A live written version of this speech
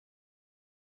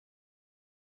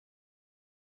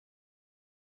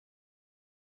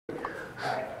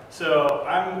Hi. So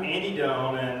I'm Andy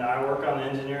Doan, and I work on the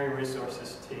engineering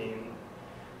resources team.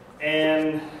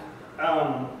 And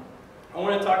I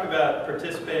want to talk about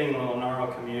participating in the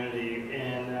Linaro community,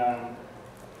 and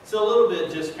it's a little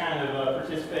bit just kind of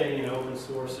participating in open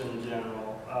source in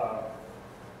general.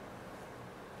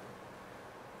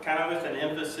 Kind of with an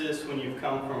emphasis when you've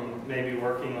come from maybe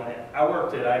working, like I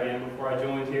worked at IBM before I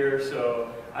joined here,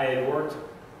 so I had worked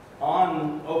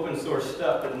on open source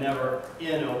stuff, but never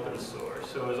in open source.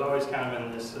 So it was always kind of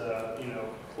in this,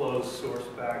 closed source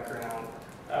background.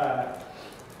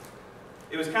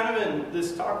 It was kind of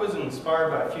this talk was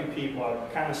inspired by a few people. I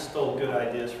kind of stole good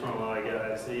ideas from a lot of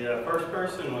guys. The first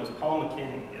person was Paul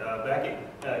McKinney, back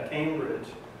at Cambridge.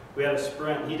 We had a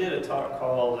sprint. He did a talk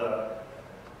called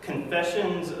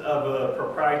Confessions of a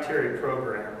Proprietary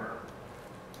Programmer.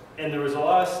 And there was a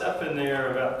lot of stuff in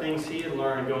there about things he had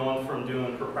learned going from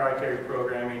doing proprietary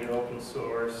programming to open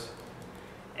source.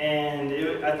 And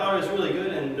I thought it was really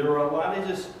good, and there were a lot of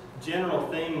just general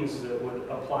things that would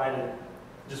apply to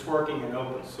just working in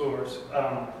open source.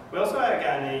 We also had a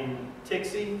guy named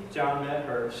Tixie, John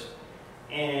Medhurst,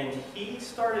 and he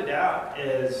started out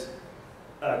as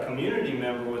a community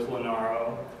member with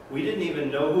Linaro. We didn't even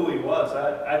know who he was.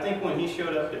 I think when he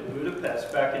showed up at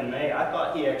Budapest back in May, I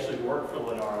thought he actually worked for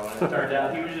Linaro, and it turned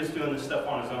out he was just doing this stuff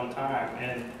on his own time.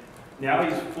 And now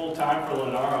he's full-time for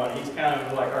Linaro, and he's kind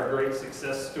of like our great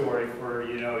success story for,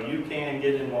 you can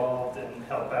get involved and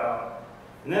help out.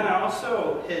 And then I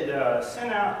also had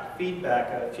sent out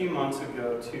feedback a few months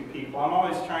ago to people. I'm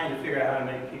always trying to figure out how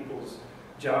to make people's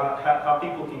job, how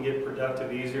people can get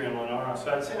productive easier in Linaro.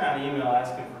 So I sent out an email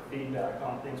asking for feedback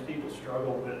on things people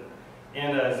struggle with.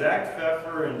 And Zach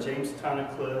Pfeffer and James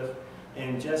Tunnicliffe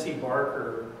and Jesse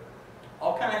Barker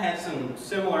all kind of had some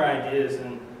similar ideas.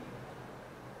 And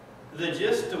the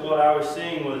gist of what I was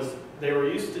seeing was they were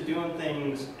used to doing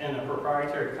things in a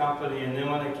proprietary company, and then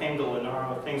when they came to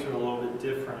Linaro, things were a little bit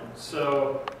different.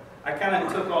 So I kind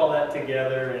of took all that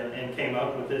together and came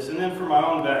up with this. And then for my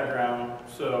own background,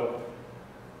 so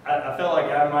I felt like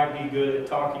I might be good at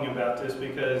talking about this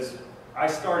because I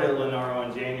started Linaro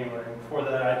in January. Before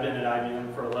that, I'd been at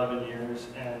IBM for 11 years,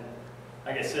 and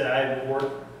like I said,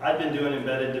 I'd been doing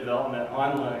embedded development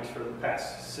on Linux for the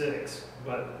past 6,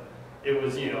 but it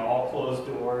was, all closed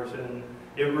doors, and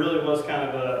it really was kind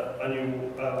of a new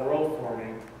world for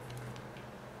me.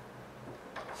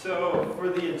 So for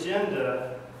the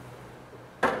agenda,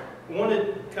 I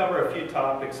wanted to cover a few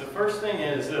topics. The first thing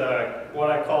is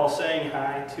what I call saying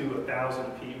hi to 1,000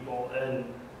 people, and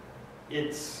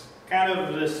it's kind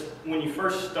of this, when you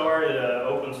first start at an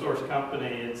open source company,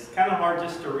 it's kind of hard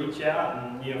just to reach out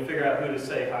and figure out who to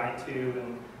say hi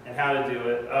to and how to do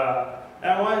it. And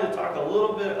I wanted to talk a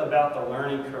little bit about the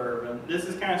learning curve, and this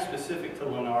is kind of specific to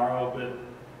Linaro, but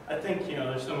I think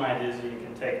there's some ideas that you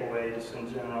can take away just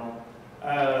in general.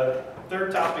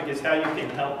 Third topic is how you can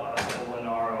help us at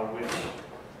Linaro,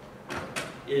 which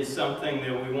is something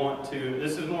that we want to,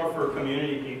 this is more for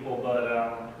community people,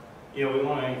 but we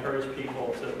want to encourage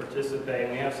people to participate,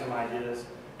 and we have some ideas.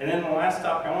 And then the last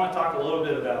topic, I want to talk a little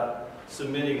bit about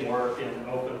submitting work in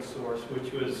open source,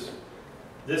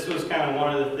 this was kind of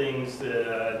one of the things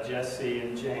that Jesse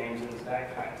and James and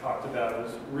Zach kind of talked about. It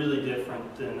was really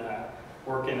different than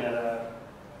working in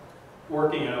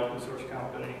an open source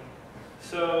company.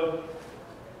 So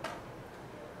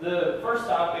the first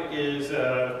topic is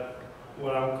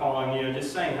what I'm calling,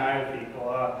 just saying hi to people.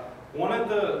 I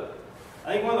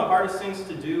think one of the hardest things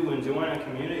to do when joining a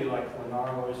community like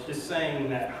Linaro is just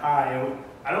saying that hi.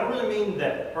 I don't really mean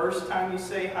that first time you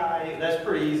say hi. That's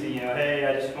pretty easy, hey,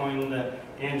 I just joined the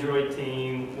Android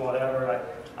team, whatever.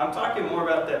 I'm talking more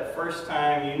about that first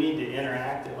time you need to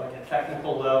interact at like a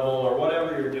technical level or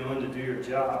whatever you're doing to do your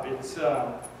job. It's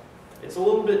a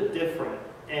little bit different,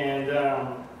 and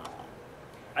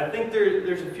I think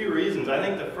there's a few reasons. I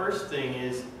think the first thing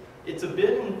is it's a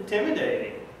bit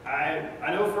intimidating.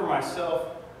 I know for myself,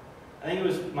 I think it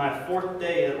was my 4th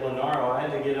day at Linaro, I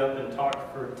had to get up and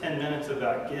talk for 10 minutes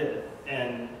about Git.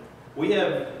 And we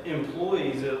have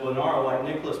employees at Linaro like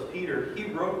Nicholas Peter, he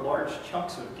wrote large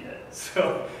chunks of Git.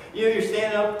 So, you're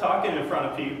standing up talking in front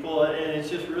of people, and it's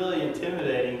just really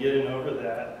intimidating getting over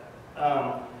that.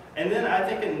 And then I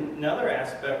think another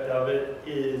aspect of it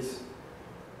is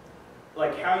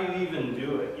like how you even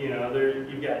do it.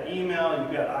 You've got email,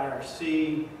 you've got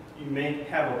IRC, you may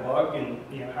have a bug, and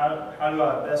how do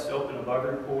I best open a bug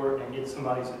report and get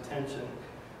somebody's attention?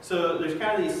 So there's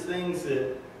kind of these things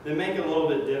that make it a little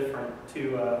bit different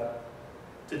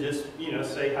to just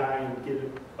say hi and get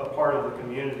a part of the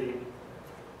community.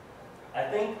 I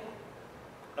think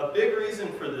a big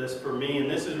reason for this for me, and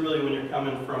this is really when you're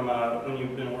coming from when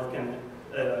you've been working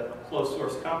at a closed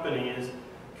source company is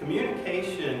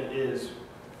communication is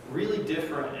really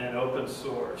different in open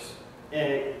source.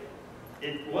 And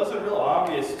it wasn't real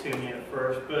obvious to me at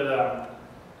first, but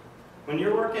when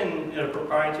you're working in a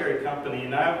proprietary company,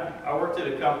 and I worked at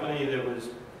a company that was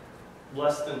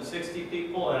less than 60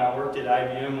 people, and I worked at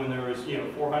IBM when there was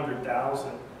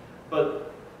 400,000.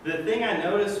 But the thing I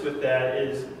noticed with that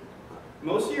is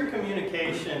most of your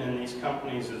communication in these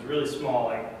companies is really small.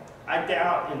 Like, I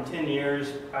doubt in 10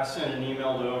 years I sent an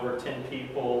email to over 10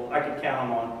 people. I could count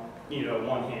them on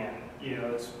one hand.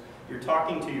 You're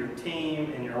talking to your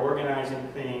team and you're organizing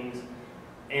things,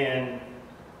 and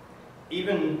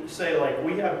even say, like,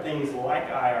 we have things like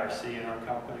IRC in our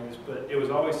companies, but it was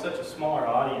always such a smaller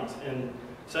audience, and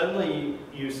suddenly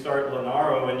you start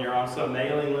Linaro and you're on some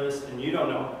mailing list and you don't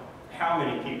know how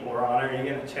many people are on it. You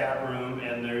get a chat room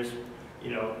and there's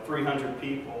 300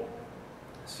 people.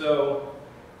 So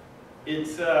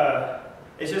it's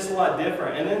just a lot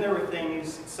different. And then there were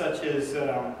things such as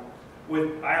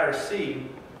with IRC,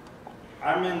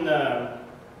 I'm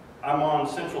on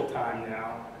Central Time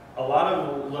now. A lot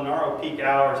of Linaro peak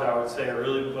hours, I would say, are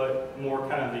really but more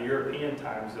kind of the European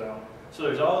time zone. So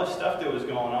there's all this stuff that was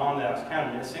going on that I was kind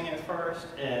of missing at first.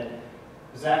 And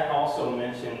Zach also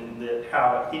mentioned that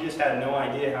how he just had no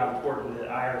idea how important that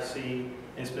IRC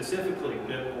and specifically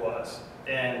BIP was.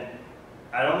 And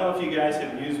I don't know if you guys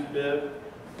have used BIP,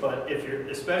 but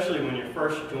especially when you're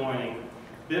first joining,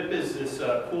 BIP is this it's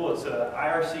an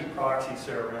IRC proxy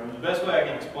server. And the best way I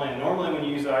can explain it, normally when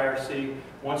you use IRC,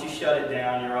 once you shut it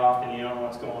down, you're off and you don't know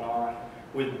what's going on.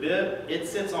 With BIP, it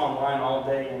sits online all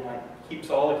day and keeps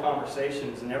all the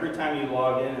conversations, and every time you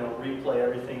log in, it'll replay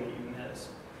everything that you missed.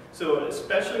 So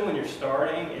especially when you're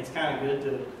starting, it's kind of good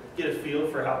to get a feel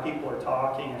for how people are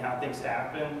talking and how things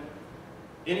happen.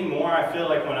 Anymore, I feel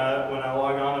like when I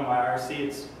log on to my IRC,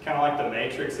 it's kind of like the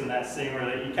Matrix in that scene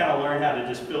where you kind of learn how to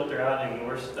just filter out and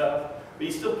ignore stuff, but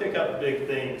you still pick up big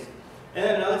things. And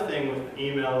then another thing with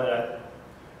email that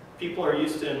people are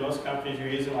used to in most companies, you're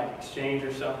using like Exchange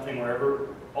or something, wherever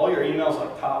all your emails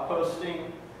like top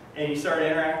posting, and you start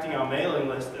interacting on mailing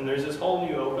lists, and there's this whole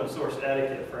new open source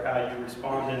etiquette for how you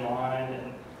respond in line.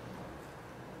 And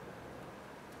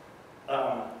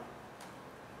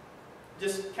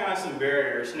just kind of some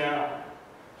barriers. Now,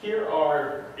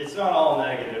 it's not all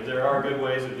negative. There are good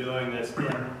ways of doing this,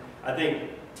 and I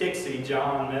think Tixie,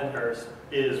 John Medhurst,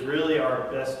 is really our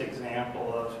best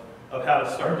example of how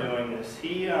to start doing this.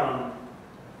 He, as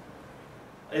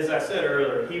I said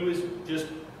earlier, he was just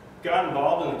got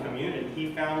involved in the community.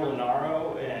 He found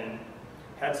Linaro and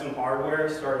had some hardware,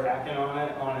 started hacking on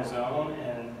it on his own,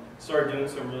 and started doing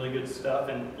some really good stuff.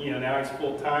 And now he's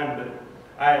full time.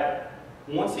 But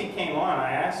once he came on,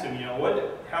 I asked him,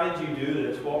 how did you do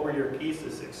this? What were your keys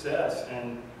to success?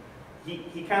 And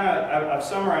he kind of, I've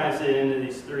summarized it into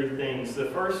these three things. The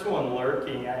first one,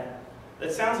 lurking.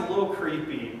 That sounds a little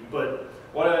creepy, but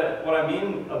what I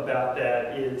mean about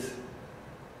that is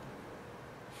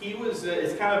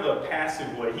it's kind of a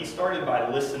passive way. He started by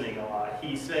listening a lot.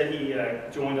 He said he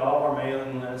joined all of our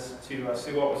mailing lists to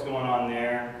see what was going on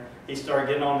there. He started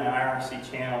getting on the IRC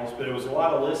channels, but it was a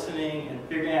lot of listening and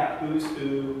figuring out who's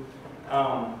who.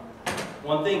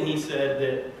 One thing he said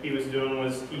that he was doing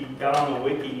was he got on the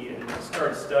wiki and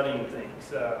started studying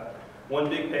things. One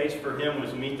big page for him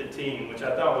was Meet the Team, which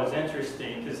I thought was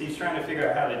interesting because he's trying to figure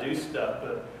out how to do stuff.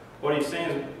 But what he's saying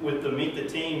is with the Meet the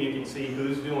Team, you can see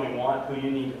who's doing what, who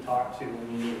you need to talk to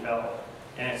when you need help.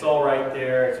 And it's all right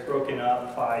there. It's broken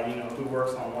up by who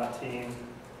works on what team.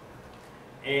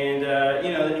 And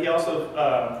he also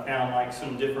found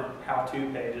some different how-to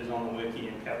pages on the wiki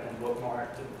and kept them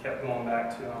bookmarked and kept going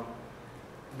back to them.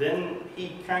 Then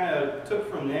he kind of took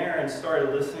from there and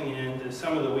started listening into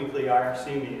some of the weekly IRC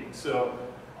meetings. So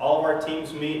all of our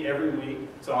teams meet every week.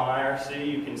 It's on IRC.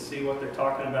 You can see what they're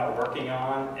talking about working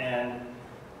on. And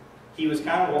he was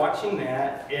kind of watching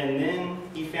that, and then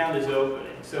he found his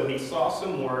opening. So he saw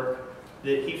some work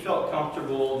that he felt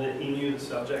comfortable, that he knew the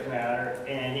subject matter,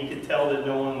 and he could tell that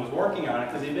no one was working on it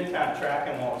because he'd been kind of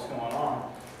tracking what was going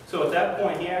on. So at that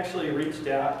point, he actually reached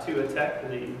out to a tech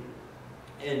lead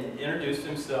and introduced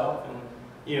himself, and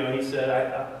he said,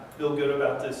 I feel good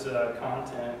about this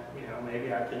content,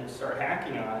 maybe I can start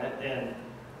hacking on it, and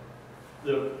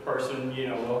the person,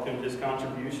 welcomed his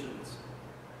contributions.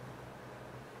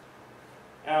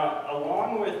 Now,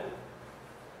 along with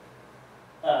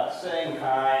saying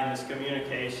hi and this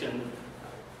communication,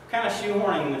 kind of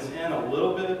shoehorning this in a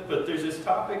little bit, but there's this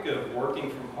topic of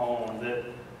working from home that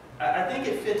I think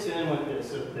it fits in with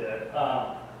this a bit.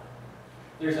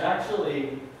 There's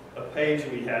actually a page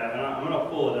we have, and I'm going to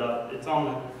pull it up. It's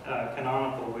on the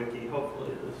Canonical Wiki.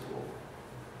 Hopefully this will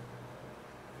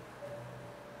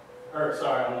or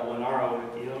sorry, on the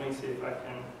Linaro wiki. Let me see if I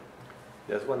can.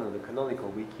 There's one on the canonical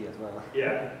wiki as well.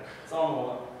 Yeah, it's on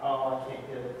the, oh, I can't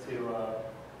get it to, let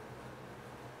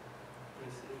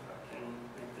me see if I can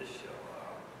make this show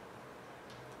up.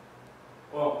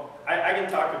 Well, I can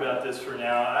talk about this for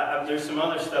now. There's some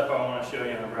other stuff I want to show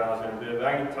you in the browser in a bit, but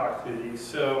I can talk through these.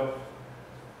 So,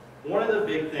 one of the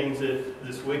big things that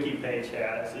this wiki page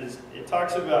has is it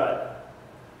talks about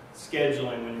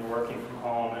scheduling when you're working from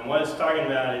home. And what it's talking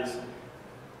about is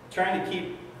trying to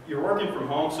keep, you're working from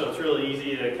home, so it's really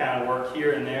easy to kind of work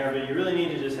here and there, but you really need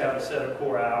to just have a set of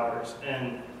core hours.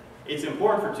 And it's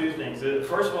important for two things.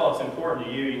 First of all, it's important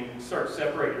to you. You can start to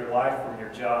separate your life from your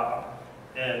job.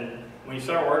 And when you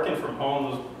start working from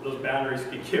home, those boundaries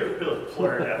can get really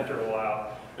blurred after a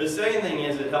while. The second thing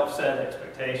is it helps set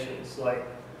expectations. Like,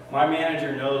 my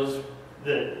manager knows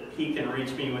that he can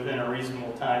reach me within a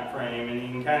reasonable time frame, and you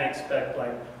can kind of expect,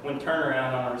 like, when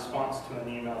turnaround on a response to an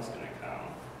email is going to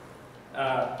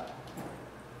come.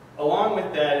 Along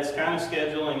with that, it's kind of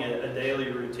scheduling a daily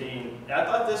routine. I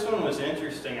thought this one was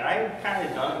interesting. I kind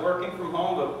of done it working from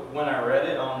home, but when I read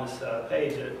it on this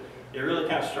page, it really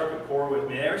kind of struck a chord with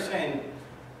me. They were saying,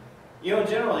 you know,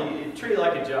 generally, you treat it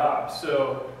like a job.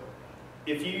 So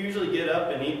if you usually get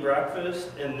up and eat breakfast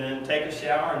and then take a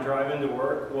shower and drive into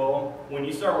work, well, when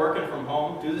you start working from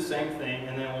home, do the same thing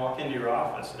and then walk into your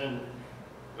office. And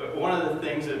one of the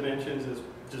things it mentions is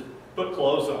just put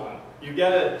clothes on. You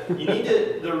need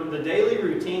to, the daily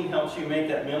routine helps you make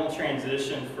that mental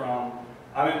transition from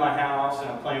I'm at my house and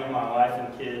I'm playing with my wife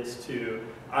and kids to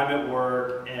I'm at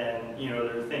work and, you know,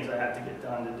 there are things I have to get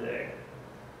done today.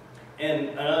 And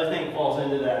another thing that falls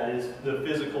into that is the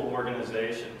physical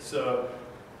organization. So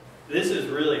this is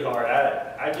really hard.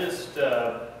 I just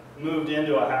moved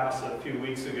into a house a few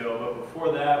weeks ago, but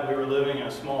before that we were living in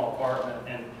a small apartment,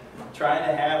 and trying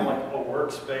to have like a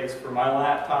workspace for my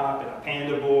laptop and a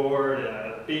Panda board and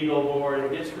a Beagle board,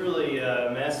 it gets really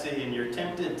messy, and you're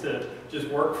tempted to just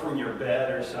work from your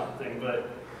bed or something, but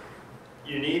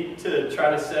you need to try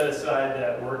to set aside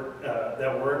that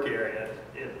work area.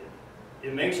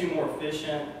 It makes you more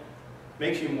efficient,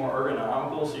 makes you more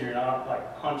ergonomical, so you're not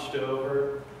like hunched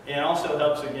over, and it also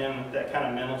helps again with that kind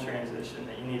of mental transition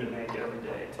that you need to make every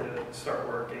day to start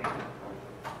working.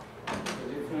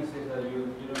 The difference is that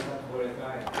you don't have to wear a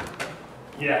tie.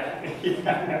 Yeah,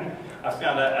 yeah. I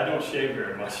found out I don't shave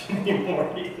very much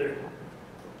anymore either.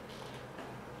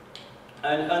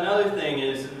 And another thing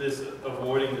is this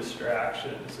avoiding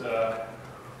distractions.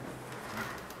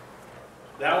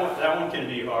 That one can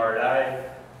be hard.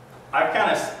 I've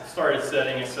kind of started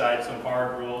setting aside some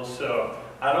hard rules, so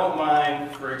I don't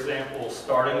mind, for example,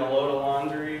 starting a load of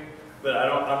laundry, but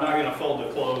I'm not going to fold the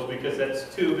clothes because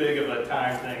that's too big of a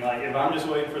time thing. Like, if I'm just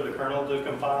waiting for the kernel to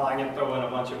compile, I can throw in a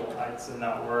bunch of whites and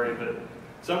not worry. But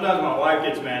sometimes my wife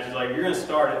gets mad. She's like, "You're going to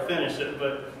start it, finish it."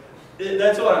 But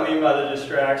that's what I mean by the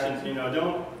distractions. You know,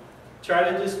 don't try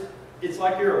to just. It's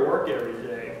like you're at work every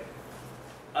day.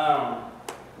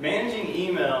 Managing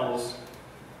emails.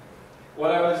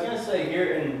 What I was going to say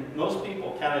here, and most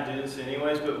people kind of do this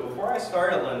anyways, but before I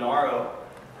started Linaro,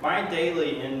 my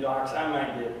daily inbox, I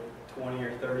might get 20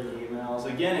 or 30 emails.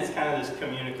 Again, it's kind of this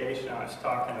communication I was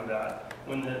talking about.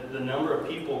 When the number of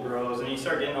people grows and you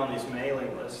start getting on these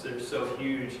mailing lists, they're so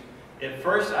huge. At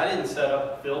first, I didn't set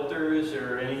up filters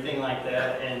or anything like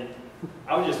that, and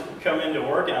I would just come into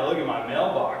work and I look at my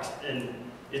mailbox, and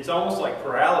it's almost like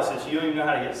paralysis. You don't even know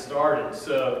how to get started.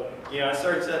 So, you know, I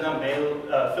started setting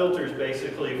up filters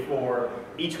basically for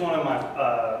each one of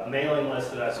my mailing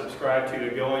lists that I subscribe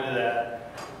to go into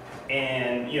that.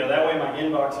 And, you know, that way my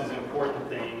inbox is important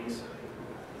things.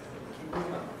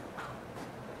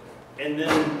 And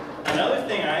then another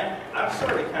thing I've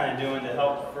started kind of doing to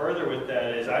help further with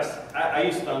that is I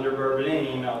use Thunderbird, but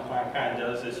any email client kind of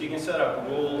does this. You can set up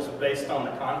rules based on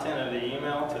the content of the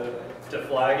email to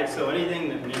flag it. So anything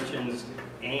that mentions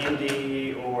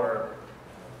Andy or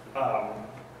on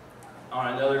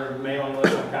another mailing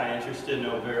list I'm kind of interested in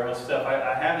Overo stuff,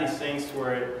 I have these things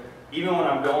where even when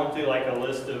I'm going through like a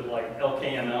list of like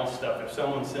LKML stuff, if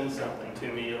someone sends something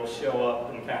to me, it'll show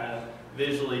up and kind of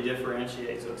visually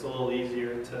differentiate, so it's a little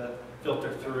easier to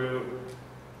filter through.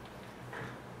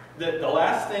 The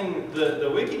last thing, the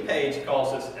wiki page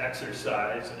calls this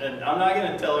exercise, and I'm not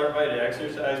going to tell everybody to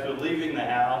exercise, but leaving the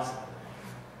house,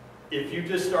 if you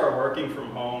just start working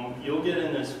from home, you'll get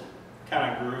in this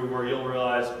kind of groove where you'll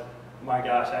realize, my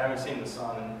gosh, I haven't seen the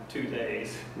sun in 2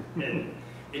 days, and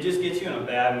it just gets you in a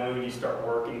bad mood. You start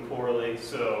working poorly.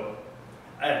 So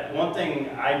one thing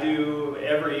I do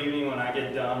every evening when I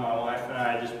get done, my wife and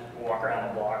I just walk around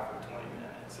the block for 20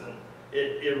 minutes. And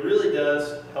it really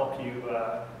does help you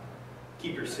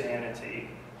keep your sanity.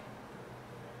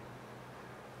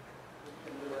 You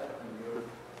can do that when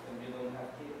you don't have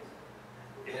kids.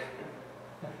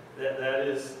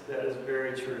 That is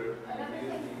very true. Another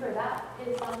thing for that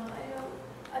is, I know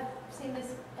I've seen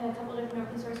this in a couple different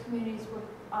open source communities where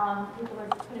people are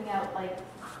putting out, like,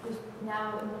 there's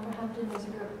now in Wolverhampton, there's a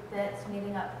group that's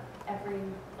meeting up every,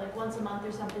 like, once a month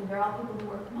or something. They're all people who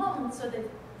work from home, and so they've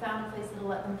found a place that'll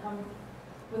let them come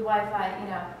with Wi-Fi, you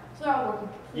know. So they're all working.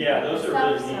 Yeah, those are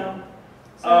really neat.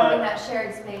 So having that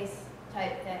shared space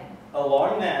type thing.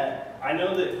 Along that, I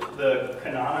know that the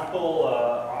Canonical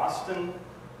Austin,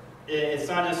 it's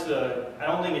not just I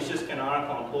don't think it's just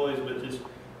Canonical employees, but just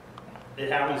it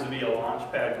happens to be a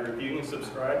Launchpad group you can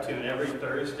subscribe to, and every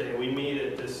Thursday we meet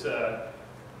at this,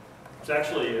 it's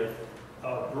actually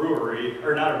a brewery,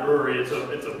 or not a brewery,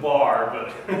 it's a bar,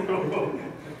 but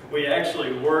we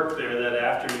actually work there that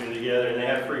afternoon together, and they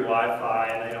have free Wi-Fi,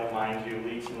 and they don't mind you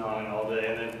leeching on it all day,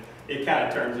 and then it kind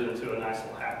of turns it into a nice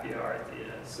little happy hour at the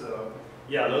end. So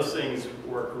yeah, those things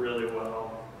work really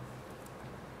well.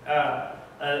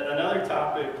 Another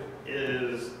topic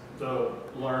is the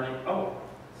learning. Oh,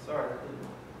 sorry.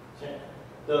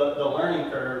 The learning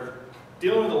curve.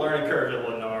 Dealing with the learning curve at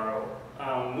Linaro.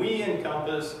 We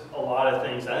encompass a lot of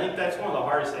things. I think that's one of the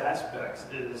hardest aspects.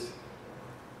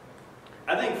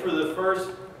 I think for the first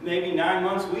maybe 9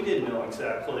 months, we didn't know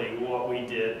exactly what we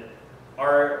did.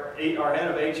 Our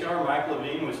head of HR, Mike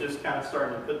Levine, was just kind of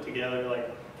starting to put together like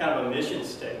kind of a mission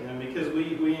statement, because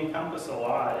we encompass a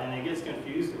lot and it gets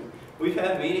confusing. We've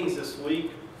had meetings this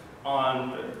week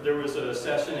there was a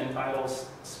session entitled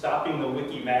Stopping the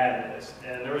Wiki Madness,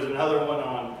 and there was another one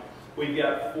on, we've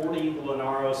got 40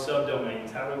 Linaro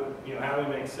subdomains. How do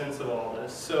we make sense of all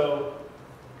this? So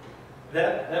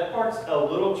that part's a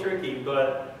little tricky,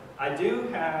 but I do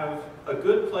have a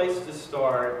good place to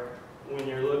start when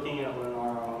you're looking at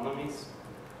Linaro. And let me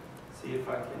see if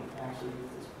I can actually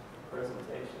get this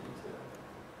presentation to.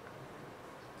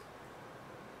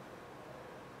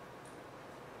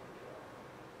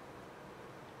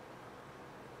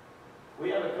 We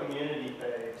have a community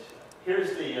page.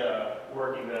 Here's the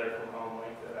Working Better from Home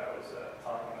link that I was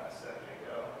talking about a second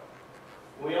ago.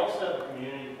 We also have a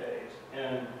community page,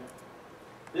 and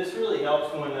this really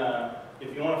helps when,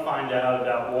 if you want to find out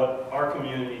about what our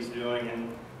community is doing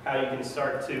and how you can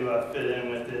start to fit in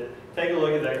with it, take a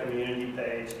look at that community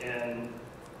page, and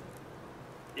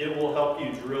it will help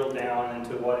you drill down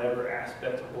into whatever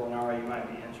aspect of Linaro you might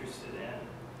be interested in.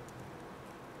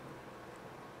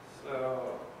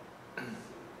 So,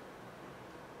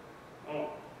 oh,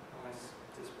 my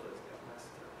display's got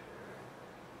messed up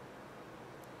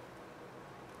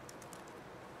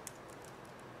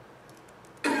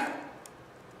here.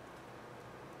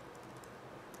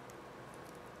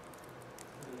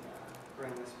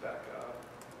 Bring this back up.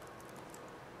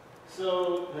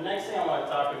 So the next thing I want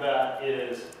to talk about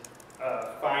is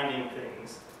finding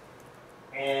things.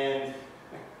 And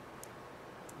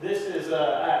this is,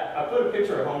 I put a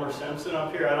picture of Homer Simpson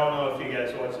up here. I don't know if you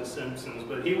guys watch The Simpsons,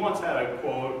 but he once had a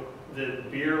quote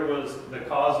that beer was the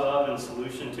cause of and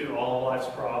solution to all of life's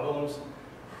problems.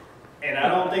 And I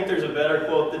don't think there's a better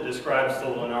quote that describes the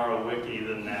Linaro wiki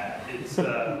than that. It's,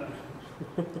 the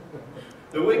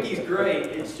wiki's great,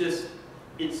 it's just,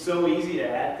 it's so easy to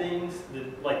add things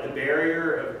that, like, the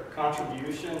barrier of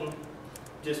contribution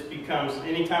just becomes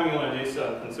anytime you want to do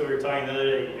something. So we were talking the other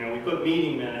day, we put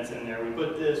meeting minutes in there, we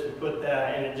put this, we put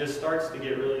that, and it just starts to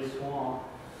get really small.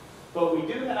 But we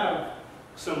do have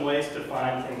some ways to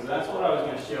find things. That's what I was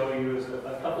going to show you, is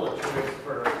a couple of tricks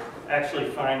for actually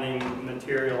finding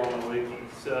material on the wiki.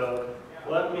 So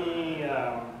let me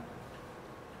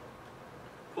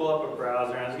pull up a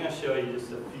browser, and I was going to show you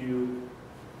just a few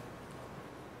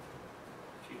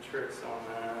tricks on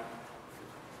that.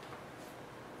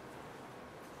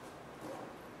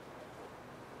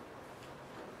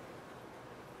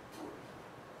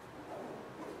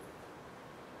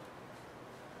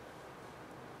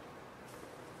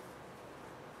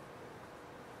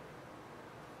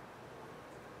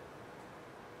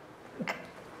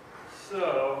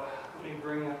 So, let me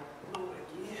bring up the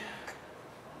wiki.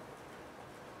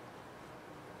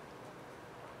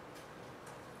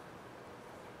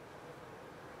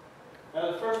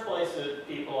 Now, the first place that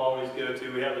people always go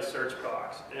to, we have a search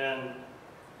box, and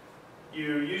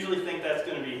you usually think that's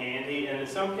going to be handy, and in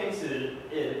some cases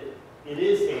it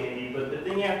is handy, but the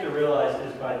thing you have to realize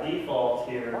is by default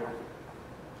here,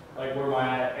 like where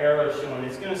my arrow is showing,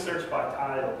 it's going to search by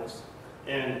titles,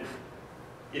 and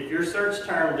if your search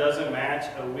term doesn't match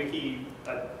a wiki,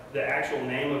 the actual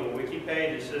name of a wiki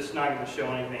page, it's just not going to show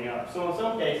anything up. So in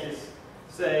some cases,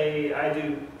 say I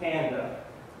do panda,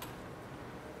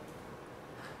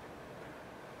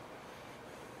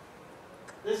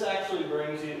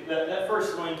 gives you, that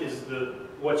first link is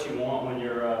what you want when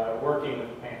you're working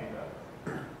with Panda.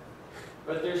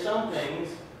 But there's some things,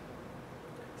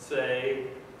 say,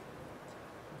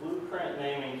 blueprint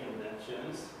naming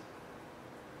conventions,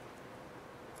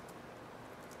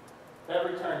 that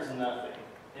returns nothing.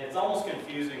 And it's almost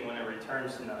confusing when it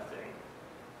returns nothing.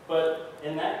 But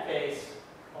in that case,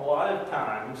 a lot of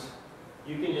times,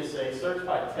 you can just say search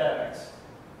by text,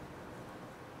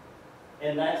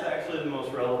 and that's actually the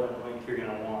most relevant link you're going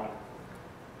to want.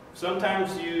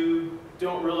 Sometimes you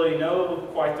don't really know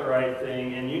quite the right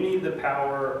thing, and you need the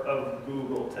power of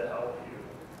Google to help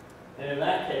you. And in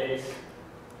that case,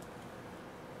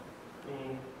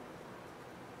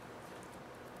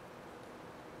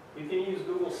 we can use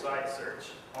Google Site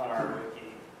Search on our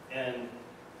wiki, and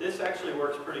this actually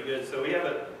works pretty good. So we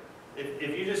have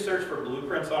if you just search for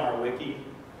blueprints on our wiki,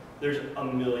 there's a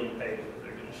million pages that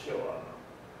are going to show up.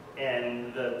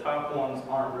 And the top ones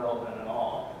aren't relevant at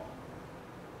all.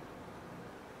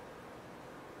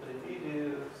 But if you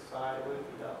do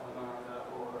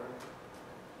sitewiki.linaro.org,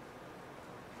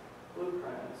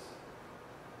 blueprints,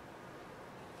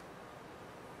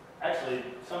 actually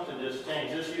something just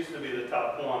changed. This used to be the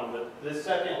top one, but this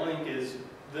second link is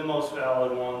the most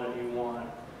valid one that you want.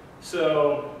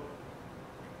 So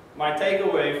my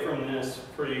takeaway from this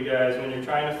for you guys when you're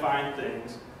trying to find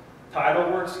things, title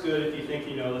works good if you think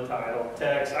you know the title.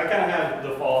 Text, I kind of have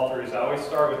the fall-throughs. I always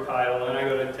start with title, then I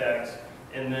go to text,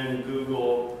 and then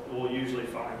Google will usually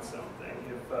find something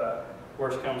if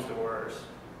worse comes to worse.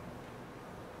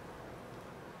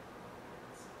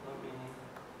 Let me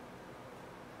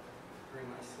bring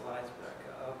my slides back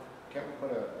up. Can't we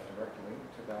put a direct link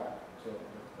to that, to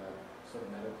that sort of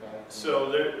meta tag? So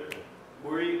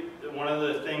one of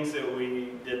the things that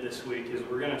we did this week is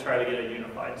we're going to try to get a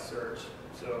unified search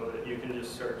so that you can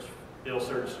just search. You'll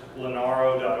search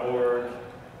linaro.org,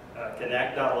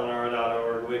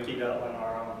 connect.linaro.org,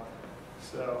 wiki.linaro.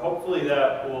 So hopefully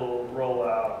that will roll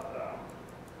out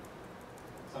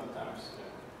sometime soon.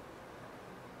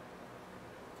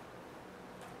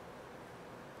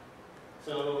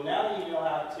 So now that you know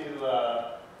how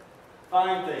to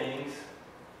find things,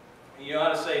 you know how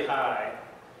to say hi,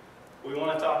 we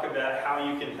want to talk about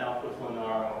how you can help with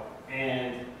Linaro.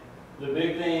 And the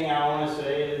big thing I want to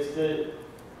say is that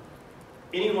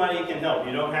anybody can help.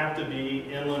 You don't have to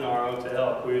be in Linaro to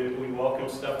help. We welcome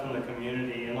stuff from the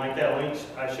community. And like that link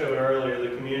I showed earlier,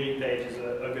 the community page is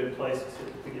a good place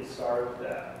to get started with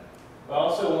that. I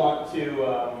also want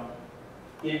to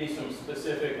give you some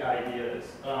specific ideas.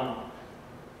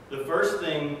 The first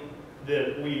thing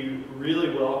that we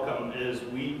really welcome is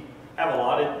we have a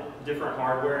lot of different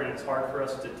hardware, and it's hard for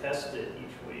us to test it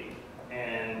each week.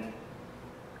 And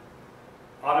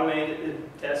automated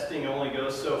testing only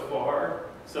goes so far.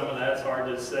 Some of that's hard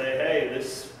to say, hey,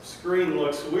 this screen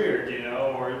looks weird, you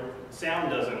know, or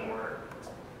sound doesn't work.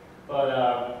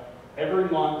 But every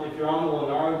month, if you're on the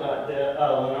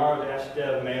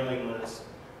Linaro-dev mailing list,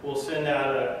 we'll send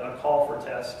out a call for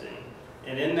testing.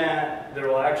 And in that, there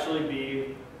will actually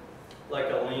be like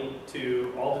a link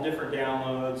to all the different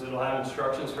downloads. It'll have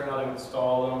instructions for how to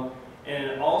install them. And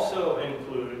it also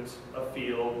includes a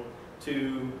field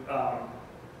to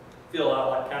fill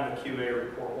out like kind of a QA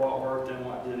report, what worked and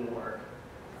what didn't work.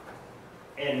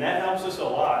 And that helps us a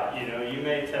lot. You know, you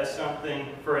may test something.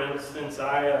 For instance,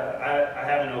 I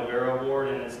have an Overo board,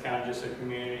 and it's kind of just a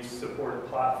community-supported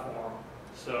platform.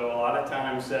 So a lot of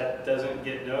times that doesn't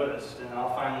get noticed, and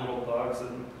I'll find little bugs,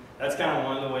 and that's kind of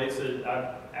one of the ways that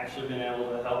I've actually been able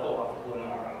to help a lot with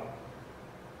Linaro.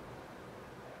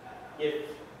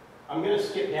 I'm going to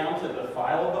skip down to the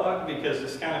file bug because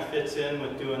this kind of fits in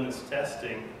with doing this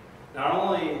testing. Not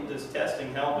only does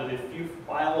testing help, but if you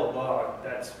file a bug,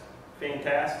 that's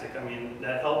fantastic. I mean,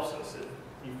 that helps us. If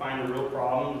you find a real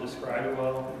problem, describe it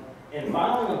well. And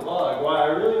filing a bug, why I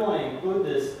really want to include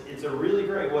this, it's a really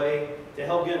great way to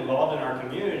help get involved in our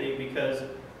community, because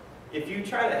if you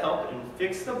try to help and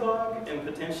fix the bug and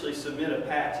potentially submit a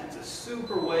patch, it's a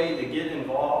super way to get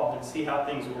involved and see how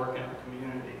things work in our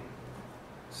community.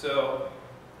 So,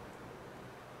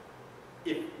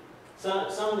 if some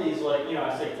of these, like, you know,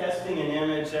 I say testing an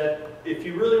image, that if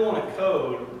you really want to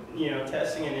code, you know,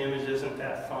 testing an image isn't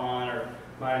that fun, or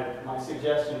my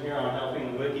suggestion here on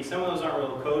helping the wiki, some of those aren't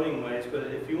real coding ways, but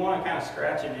if you want to kind of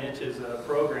scratch an itch as a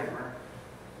programmer,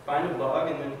 find a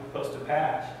bug and then post a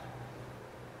patch.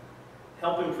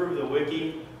 Help improve the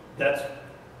wiki. That's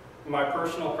my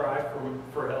personal cry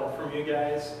for help from you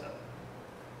guys.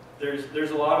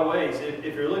 There's a lot of ways.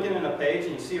 If you're looking at a page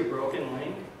and you see a broken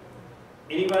link,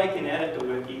 anybody can edit the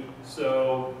wiki.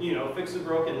 So, you know, fix a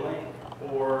broken link,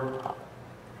 or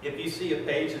if you see a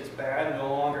page that's bad, no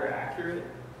longer accurate,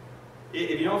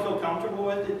 if you don't feel comfortable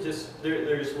with it, just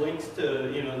there's links to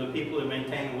the people that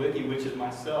maintain the wiki, which is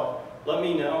myself. Let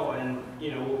me know, and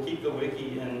we'll keep the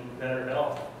wiki in better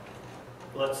health.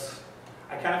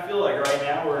 I kind of feel like right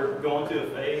now we're going through a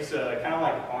phase, kind of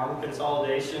like ARM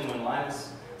consolidation when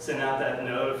Linus sent out that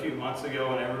note a few months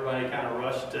ago, and everybody kind of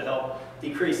rushed to help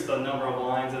decrease the number of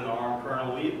lines in the ARM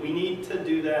kernel. We need to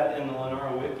do that in the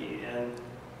Linaro wiki, and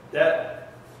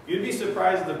that you'd be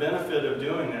surprised the benefit of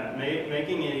doing that.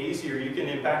 Making it easier, you can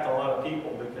impact a lot of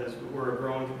people because we're a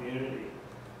growing community.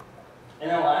 And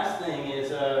the last thing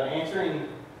is answering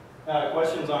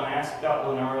questions on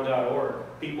ask.linaro.org.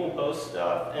 People post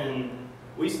stuff, and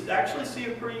we actually see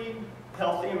a pretty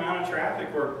healthy amount of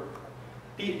traffic where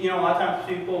a lot of times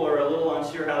people are a little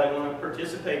unsure how they want to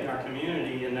participate in our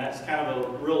community, and that's kind of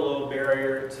a real low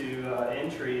barrier to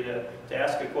entry to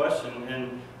ask a question.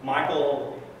 And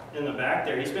Michael in the back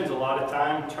there, he spends a lot of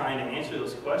time trying to answer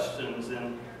those questions,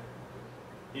 and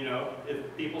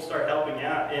if people start helping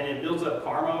out, and it builds up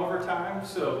karma over time,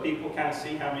 so people kind of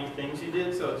see how many things you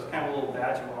did, so it's kind of a little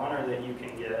badge of honor that you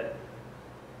can get.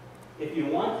 If you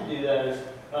want to do that, is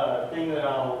a thing that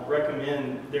I'll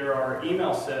recommend. There are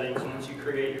email settings once you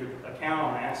create your account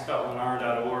on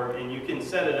ask.linaro.org, and you can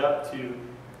set it up to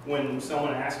when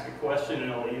someone asks a question,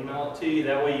 it'll email it to you.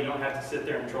 That way you don't have to sit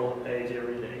there and troll the page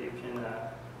every day. You can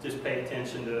just pay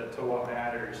attention to what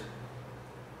matters.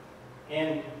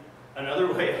 And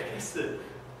another way, I guess that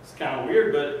it's kind of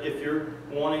weird, but if you're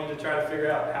wanting to try to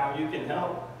figure out how you can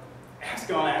help,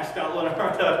 ask on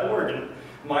ask.linaro.org. And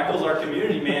Michael's our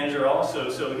community manager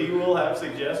also, so he will have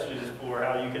suggestions for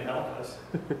how you can help us.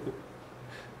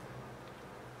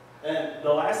 And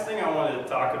the last thing I wanted to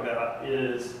talk about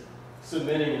is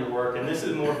submitting your work, and this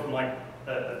is more from like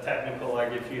a technical,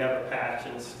 like if you have a patch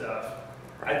and stuff.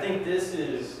 I think this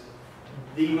is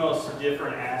the most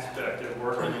different aspect of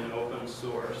working in open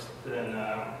source than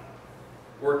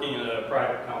working in a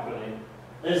private company.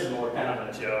 This is more kind of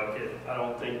a joke. I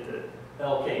don't think that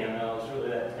LKML is really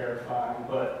that terrifying,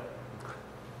 but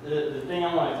the thing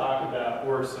I want to talk about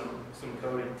were some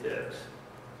coding tips.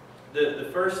 The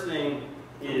first thing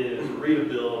is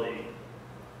readability.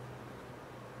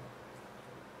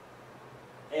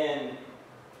 And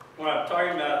when I'm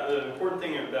talking about the important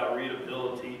thing about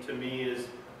readability to me is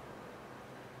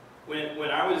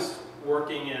when I was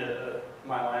working at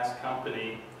my last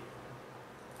company,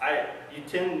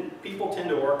 people tend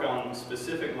to work on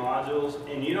specific modules,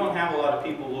 and you don't have a lot of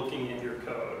people looking at your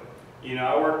code.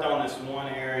 I worked on this one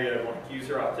area of like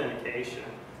user authentication,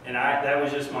 and that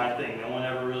was just my thing. No one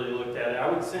ever really looked at it. I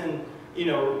would send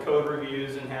code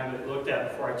reviews and have it looked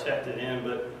at before I checked it in,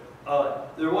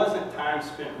 but there wasn't time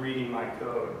spent reading my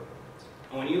code.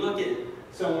 And when you look at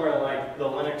somewhere like the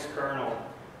Linux kernel,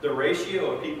 the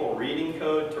ratio of people reading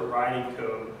code to writing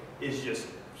code is just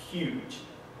huge.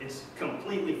 It's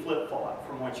completely flip-flop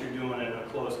from what you're doing in a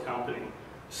closed company.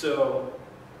 So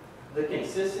the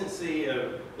consistency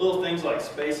of little things like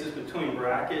spaces between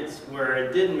brackets, where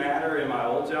it didn't matter in my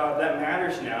old job, that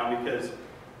matters now because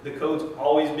the code's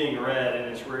always being read and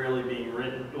it's rarely being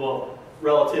written, well,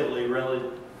 relatively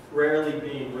rarely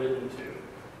being written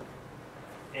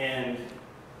to. And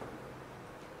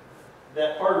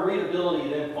that part of readability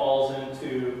then falls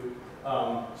into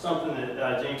something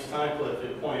that James Tunnicliffe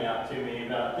had pointed out to me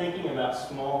about thinking about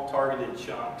small targeted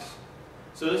chunks.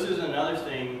 So this is another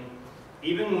thing,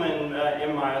 even when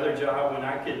in my other job when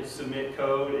I could submit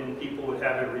code and people would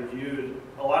have it reviewed,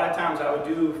 a lot of times I would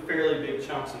do fairly big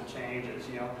chunks of changes.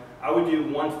 I would do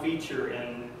one feature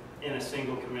in a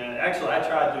single commit. Actually, I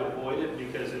tried to avoid it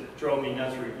because it drove me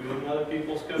nuts reviewing other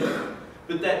people's code.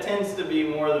 But that tends to be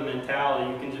more the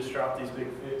mentality. You can just drop these big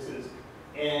fixes.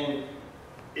 And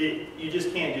you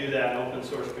just can't do that in an open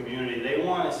source community. They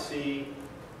want to see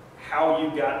how you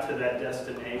got to that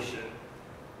destination.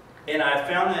 And I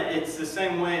found that it's the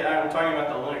same way. I'm talking about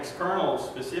the Linux kernel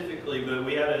specifically, but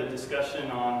we had a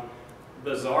discussion on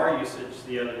Bazaar usage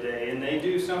the other day, and they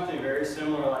do something very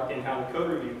similar like in how the code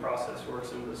review process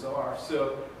works in Bazaar.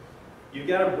 So you've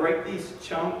got to break these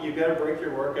chunks, you've got to break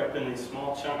your work up in these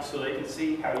small chunks so they can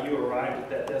see how you arrived at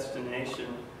that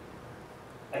destination.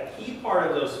 A key part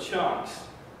of those chunks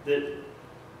that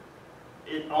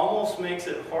it almost makes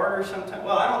it harder sometimes.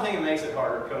 Well, I don't think it makes it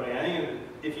harder coding. I think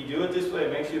if you do it this way,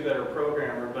 it makes you a better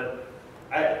programmer, but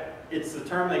it's the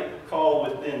term they call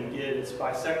within Git, it's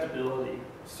bisectability.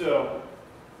 So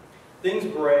things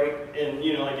break, and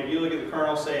like if you look at the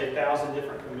kernel, say 1,000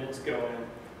 different commits go in.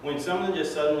 When something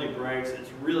just suddenly breaks,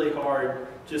 it's really hard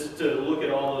just to look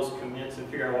at all those commits and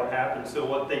figure out what happened. So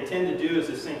what they tend to do is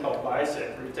this thing called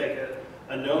bisect, where you take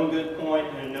a known good point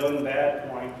and a known bad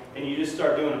point, and you just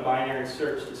start doing a binary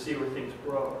search to see where things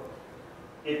broke.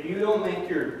 If you don't make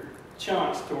your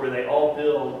chunks to where they all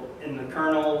build in the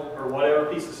kernel or whatever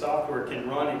piece of software can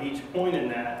run at each point in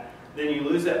that, then you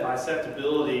lose that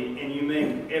bisectability and you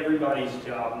make everybody's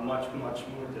job much, much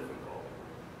more difficult.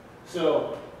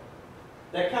 So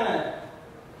that kind of,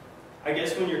 I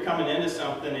guess when you're coming into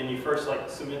something and you first like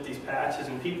submit these patches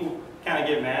and people kind of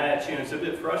get mad at you and it's a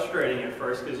bit frustrating at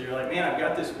first because you're like, man, I've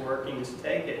got this working, just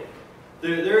take it.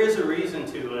 There is a reason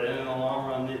to it, and in the long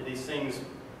run, these things,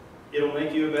 it'll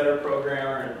make you a better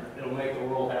programmer and it'll make the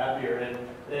world happier. And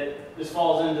this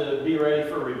falls into be ready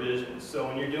for revisions. So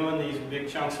when you're doing these big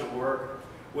chunks of work,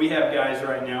 we have guys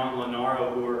right now in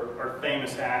Linaro who are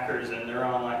famous hackers, and they're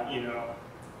on like, you know,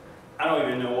 I don't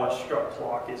even know what struct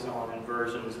clock is on in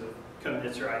versions of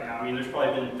commits right now. I mean, there's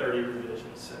probably been 30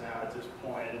 revisions sent out at this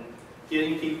point. And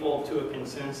getting people to a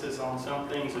consensus on some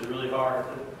things is really hard,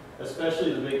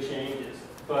 especially the big changes.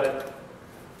 But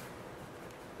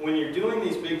when you're doing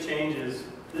these big changes,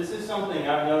 this is something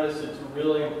I've noticed it's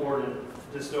really important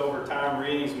just over time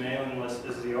reading these mailing lists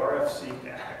is the RFC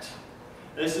patch.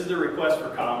 This is the request for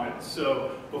comments.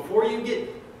 So before you get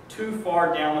too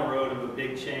far down the road of a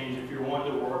big change, if you're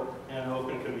wanting to work in an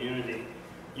open community,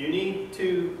 you need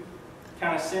to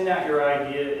kind of send out your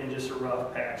idea in just a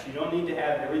rough patch. You don't need to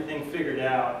have everything figured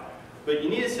out, but you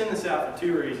need to send this out for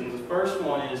two reasons. The first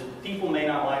one is people may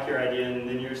not like your idea and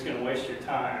then you're just going to waste your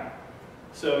time.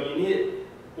 So you need it,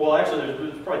 well actually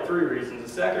there's probably three reasons. The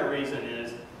second reason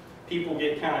is people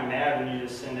get kind of mad when you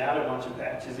just send out a bunch of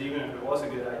patches even if it was a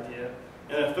good idea.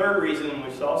 And the third reason,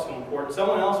 which is also important,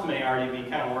 someone else may already be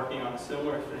kind of working on a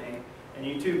similar thing, and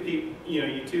you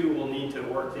two will need to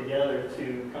work together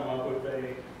to come up with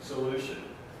a solution.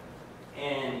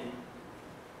 And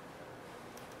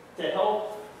to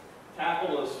help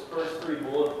tackle those first three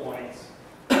bullet points,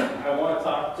 I want to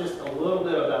talk just a little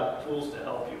bit about tools to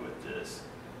help you with this.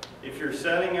 If you're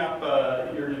setting up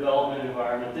your development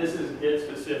environment, this is Git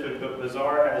specific, but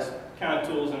Bazaar has kind of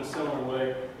tools in a similar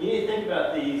way. You need to think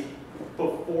about these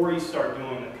before you start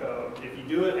doing the code. If you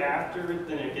do it after,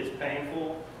 then it gets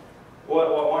painful.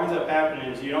 What winds up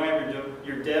happening is you don't have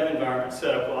your dev environment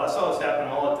set up. Well, I saw this happen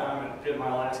all the time at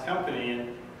my last company,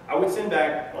 and I would send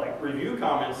back like review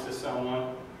comments to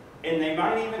someone, and they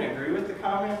might even agree with the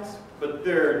comments, but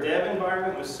their dev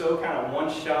environment was so kind of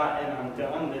one shot and I'm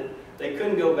done that they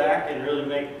couldn't go back and really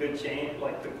make good change,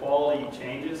 like the quality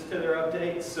changes to their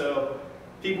updates. So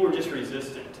people were just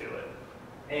resistant to it.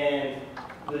 And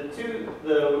the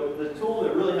tool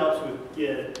that really helps with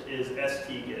Git is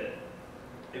stgit.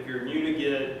 If you're new to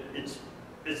Git,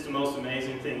 it's the most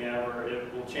amazing thing ever.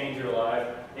 It will change your life.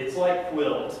 It's like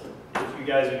Quilt, if you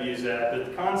guys have used that. But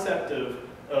the concept of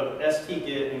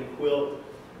stgit and Quilt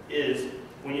is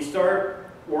when you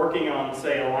start working on,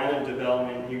 say, a line of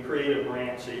development, you create a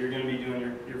branch that you're going to be doing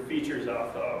your features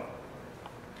off of.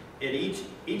 At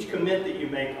each commit that you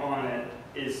make on it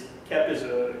is kept as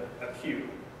a queue.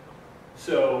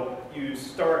 So you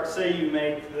start, say you're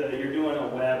doing a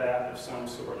web app of some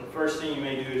sort, and the first thing you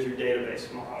may do is your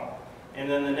database model. And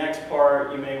then the next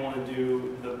part, you may want to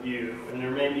do the view, and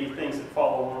there may be things that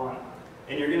follow on.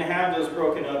 And you're going to have those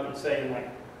broken up and say in like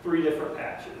 3 different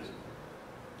patches.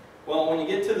 Well, when you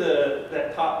get to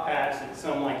that top patch that's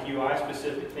some like UI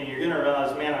specific thing, you're going to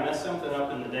realize, man, I messed something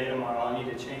up in the data model, I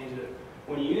need to change it.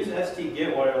 When you use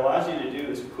stgit, what it allows you to do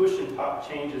is push and pop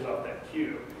changes off that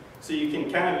queue. So you can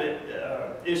kind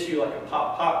of issue like a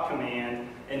pop command,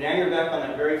 and now you're back on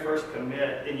that very first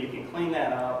commit, and you can clean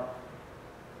that up,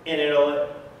 and it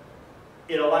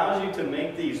allows you to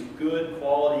make these good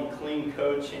quality clean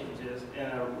code changes in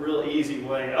a real easy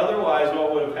way. Otherwise,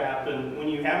 what would have happened when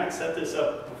you haven't set this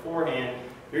up beforehand,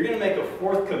 you're going to make a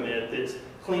 4th commit that's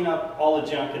clean up all the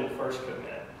junk in the first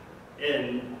commit.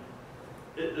 And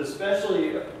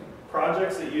especially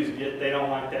projects that use Git, they don't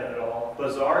like that at all.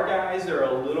 Bazaar guys are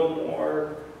a little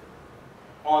more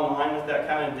online with that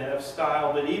kind of dev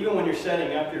style, but even when you're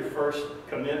setting up your first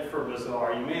commit for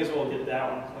Bazaar, you may as well get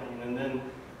that one clean. And then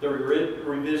the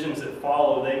revisions that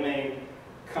follow, they may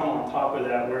come on top of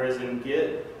that, whereas in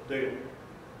Git,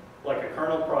 like a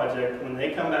kernel project, when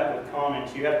they come back with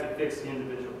comments, you have to fix the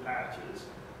individual patches.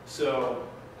 So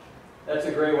that's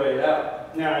a great way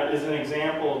out. Now, as an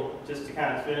example, just to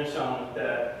kind of finish on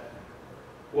that,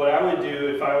 what I would do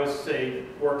if I was, say,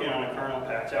 working on a kernel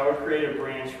patch, I would create a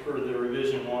branch for the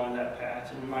revision 1 of that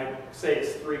patch, and you might say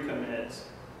it's 3 commits.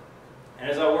 And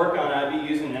as I work on it, I'd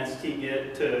be using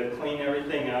stgit to clean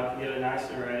everything up, get it nice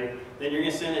and ready. Then you're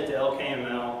going to send it to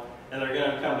LKML, and they're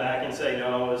going to come back and say,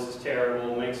 no, this is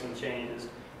terrible, make some changes.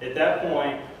 At that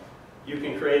point, you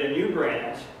can create a new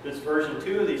branch that's version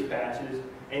 2 of these patches,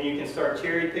 and you can start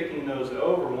cherry picking those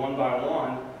over one by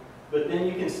one, but then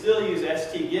you can still use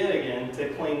st-git again to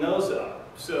clean those up.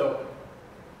 So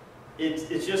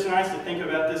it's just nice to think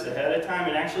about this ahead of time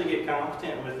and actually get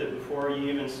competent with it before you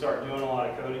even start doing a lot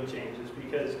of coding changes,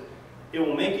 because it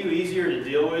will make you easier to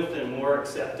deal with and more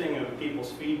accepting of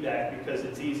people's feedback, because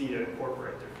it's easy to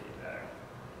incorporate their feedback.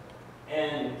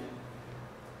 And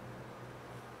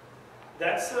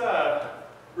that's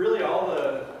really all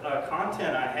the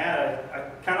content I had. I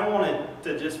kind of wanted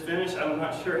to just finish. I'm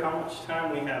not sure how much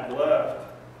time we have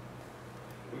left.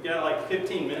 We got like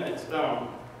 15 minutes.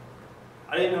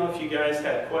 I didn't know if you guys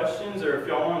had questions, or if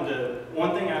y'all wanted to.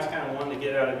 One thing I was kind of wanting to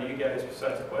get out of you guys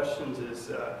besides the questions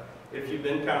is if you've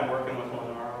been kind of working with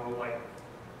Linaro, like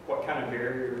what kind of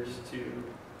barriers to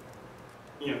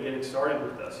getting started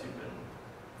with us you've been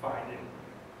finding.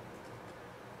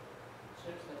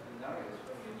 Seems that Linaro is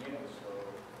fairly new, so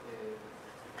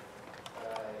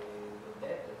I would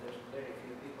bet that there's very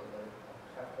few people that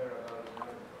have heard about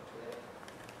Linaro today,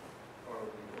 or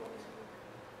before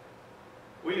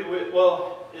this. Well,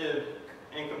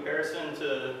 in comparison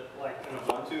to like an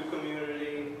Ubuntu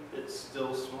community, it's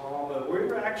still small, but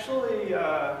we're actually,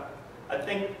 I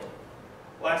think,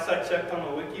 last I checked on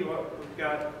the wiki, we've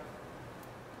got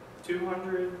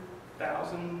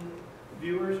 200,000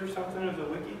 viewers or something of the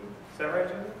wiki. Is that right,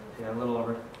 Joey? Yeah, a little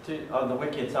over, the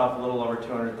wiki itself, a little over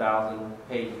 200,000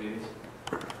 page views.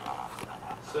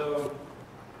 So,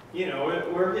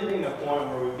 we're hitting a point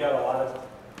where we've got a lot of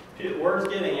word's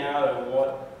getting out of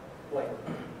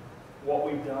what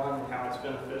we've done and how it's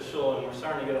beneficial, and we're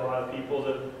starting to get a lot of people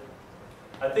that.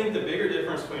 I think the bigger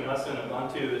difference between us and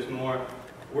Ubuntu is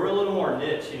we're a little more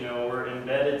niche. We're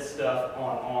embedded stuff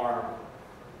on ARM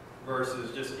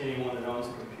versus just anyone that owns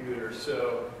a computer.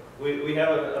 So we have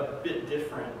a bit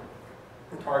different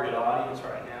target audience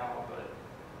right now. But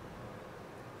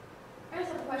I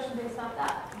just have a question based off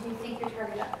that. Do you think your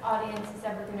target audience is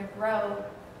ever going to grow,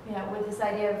 with this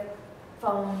idea of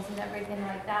phones and everything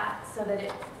like that, so that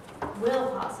it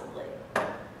will possibly?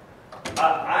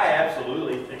 I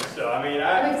absolutely think so. I mean,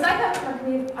 because I come from a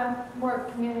community, I'm more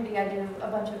community, I do a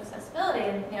bunch of accessibility,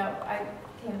 and I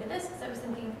came to this because I was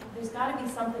thinking there's got to be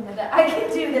something that I can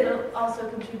do that'll also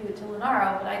contribute to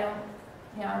Linaro, but I don't,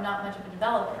 I'm not much of a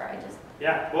developer,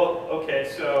 Yeah, well,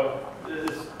 okay, so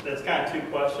that's kind of two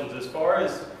questions. As far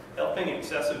as helping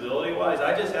accessibility-wise,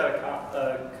 I just had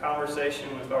a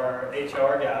conversation with our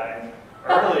HR guy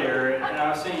earlier, and I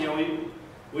was saying,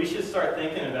 we should start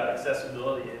thinking about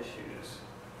accessibility issues.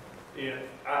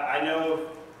 I know,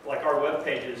 like our web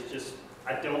pages,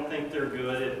 I don't think they're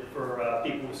good for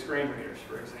people with screen readers,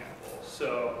 for example.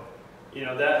 So,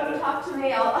 Come talk to me.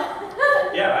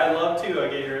 Yeah, I'd love to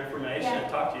get your information Yeah. and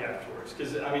talk to you afterwards,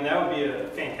 because that would be a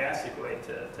fantastic way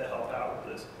to help out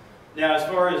with this. Now, as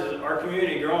far as our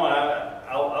community growing,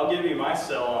 I'll give you my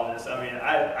sell on this.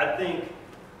 I think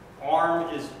ARM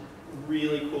is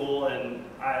really cool, and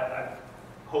I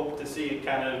hope to see it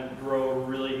kind of grow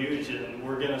really huge, and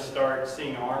we're going to start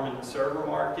seeing ARM in the server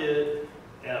market.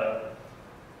 I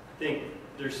think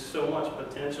there's so much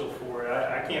potential for it.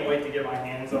 I can't wait to get my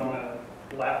hands on a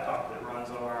laptop that runs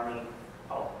ARM, and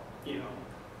I'll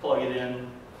plug it in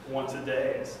once a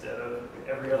day instead of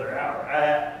every other hour.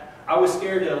 I was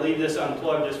scared to leave this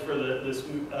unplugged just for this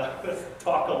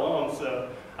talk alone, so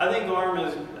I think ARM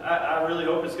is, I really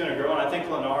hope it's going to grow, and I think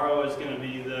Linaro is going to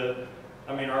be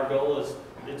our goal is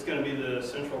it's going to be the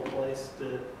central place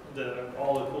that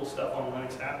all the cool stuff on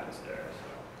Linux happens there.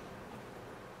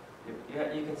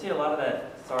 Yeah, you can see a lot of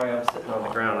that. Sorry, I'm sitting on the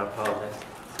ground. I apologize.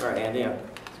 Sorry, Andy. I'm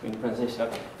screen presentation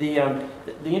up. The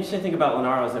interesting thing about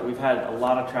Linaro is that we've had a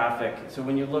lot of traffic. So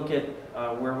when you look at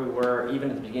where we were,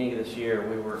 even at the beginning of this year,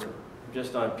 we were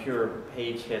just on pure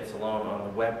page hits alone on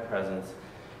the web presence.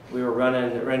 We were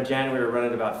in January, we were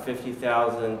running about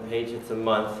 50,000 page hits a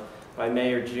month. By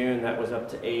May or June, that was up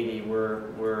to 80.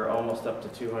 We're almost up to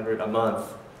 200 a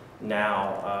month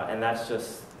now, and that's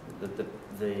just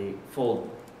the full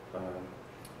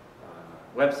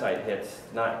website hits,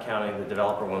 not counting the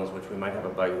developer ones, which we might have a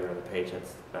bug there in the page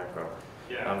hits macro.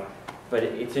 Yeah. But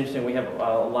it's interesting, we have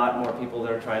a lot more people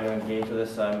that are trying to engage with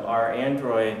us. Our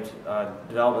Android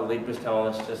development lead was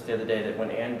telling us just the other day that when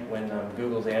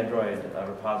Google's Android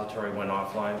repository went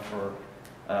offline for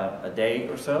a day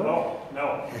or so.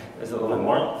 No. Is it a little bit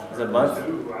more? Is it a month?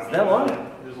 Is that long?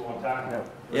 It was a long time.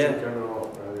 Yeah.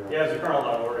 Yeah, it's a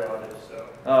kernel.org outage, so.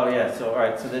 Oh yeah. So all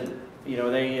right. So that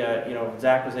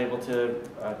Zach was able to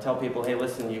tell people, hey,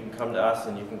 listen, you can come to us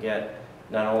and you can get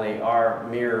not only our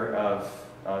mirror of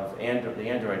of the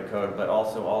Android code, but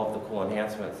also all of the cool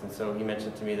enhancements. And so he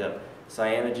mentioned to me that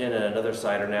Cyanogen and another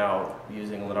site are now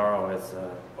using Linaro as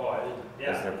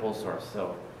their pull source.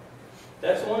 So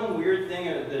that's one weird thing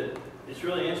that it's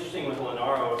really interesting with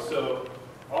Linaro. So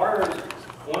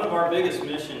one of our biggest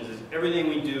missions is everything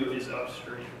we do is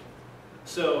upstream.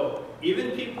 So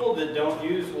even people that don't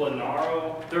use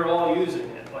Linaro, they're all using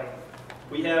it. Like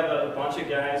we have a bunch of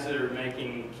guys that are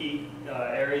making key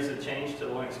areas of change to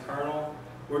the Linux kernel.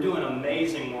 We're doing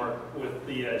amazing work with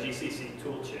the GCC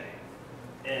toolchain,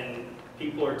 and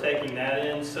people are taking that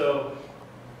in. So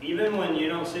even when you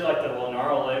don't see like the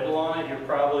Linaro label on it, you're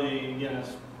probably going to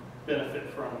benefit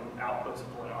from outputs of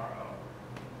Linaro.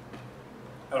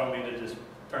 I don't mean to just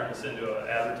turn this into an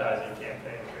advertising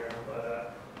campaign here,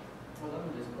 but Well, let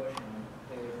me just question,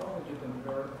 how would you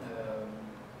compare an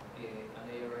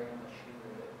ARM machine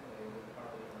with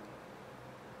Arduino?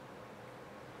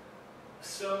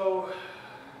 so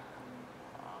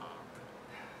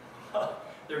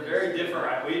they're very different,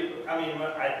 right?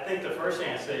 I think the first thing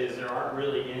I say is there aren't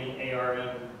really any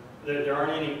there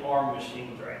aren't any ARM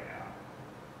machines right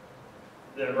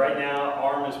now. Right now,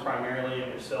 ARM is primarily in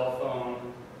your cell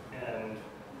phone and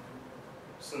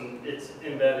it's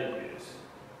embedded use.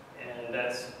 And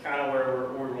that's kind of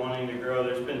where we're wanting to grow.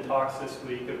 There's been talks this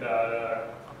week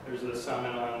about, there's a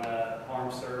summit on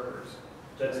ARM servers.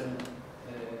 That's in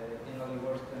other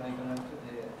words, can I connect to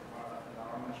an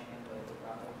ARM machine like the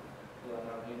panel to an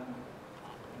Arduino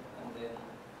and then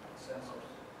sensors?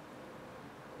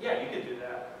 Yeah, you could do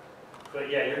that. But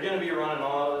yeah, you're going to be running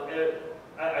all it.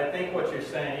 I think what you're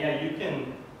saying, yeah, you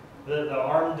can, the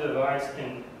ARM device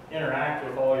can interact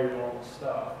with all your normal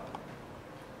stuff,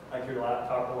 like your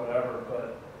laptop or whatever,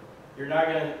 but you're not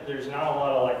going to, there's not a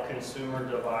lot of like consumer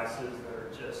devices that are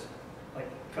just like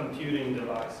computing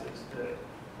devices that,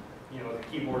 the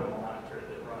keyboard and monitor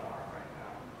that run ARM right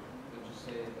now. Would you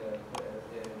say that the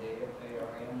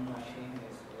ARM machine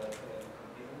is like a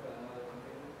computer, another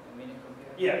computer, a mini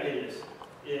computer? Yeah, it is.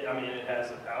 It has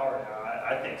the power now.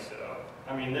 I think so.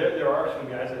 There are some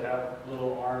guys that have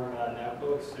little ARM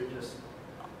notebooks. They're just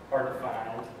hard to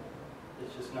find.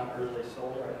 It's just not really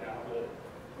sold right now. But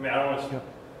I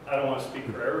don't want to speak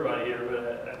for everybody here,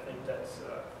 but I think that's.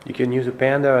 You can use a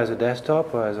Panda as a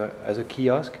desktop or as a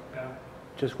kiosk. Yeah.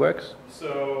 Just works.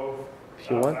 So If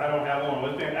you want. I don't have one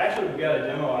with me. Actually, we've got a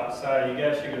demo outside. You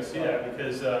guys should go see that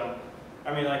because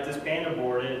like this Panda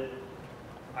board,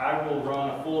 I will run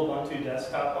a full Ubuntu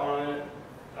desktop on it.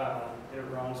 It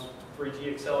runs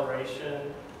 3D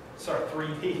acceleration,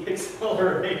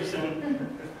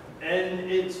 and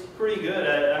it's pretty good.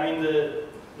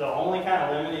 The only kind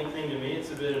of limiting thing to me, it's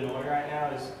a bit annoying right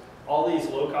now, is all these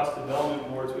low-cost development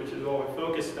boards, which is what we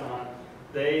focused on.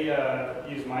 They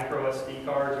use micro SD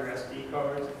cards or SD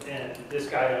cards, and this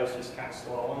guy is just kind of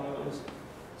slow on those.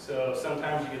 So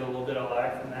sometimes you get a little bit of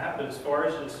lag from that, but as far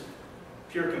as just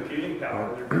pure computing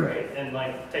power, they're great. And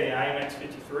like take an IMX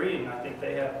 53, and I think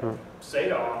they have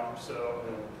SATA on them. So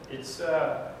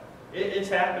it's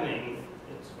happening.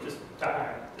 It's just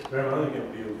time. We're only going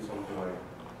to build something like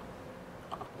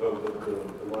the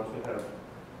ones we have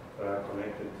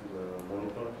connected to the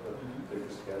monitors that take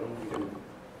the scan. We can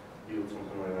build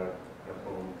something like that at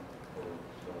home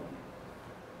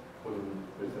with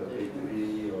a big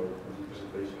TV or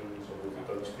presentation, so with a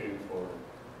touch screen for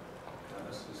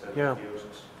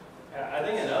kiosks. I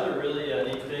think another really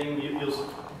neat thing,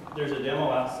 there's a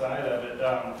demo outside of it.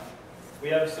 We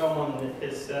have someone that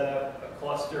has set up a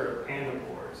cluster of Panda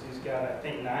boards. He's got, I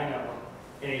think, 9 of them,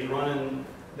 and he's running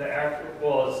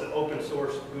it's an open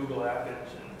source Google App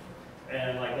Engine.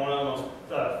 And like one of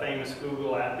the most famous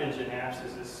Google App Engine apps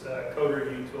is this code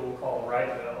review tool called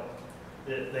WriteBell.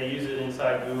 They use it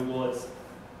inside Google. It's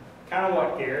kind of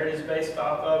what Garrett is based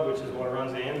off of, which is what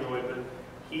runs Android, but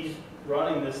he's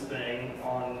running this thing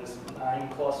on this 9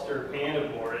 cluster Panda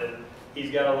board, and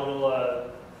he's got a little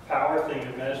power thing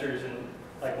that measures, and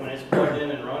like when it's plugged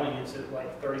in and running, it's at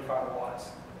like 35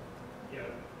 watts.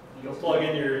 You'll plug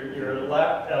in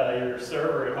your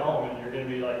server at home, and you're going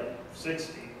to be like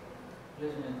 60.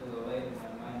 Listening to the light in my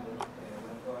mind went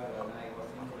wild, and I was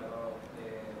thinking about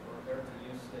for her to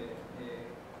use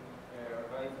her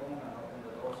iPhone and open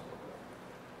the doors for her.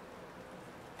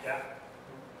 Yeah.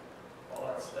 All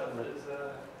that stuff is.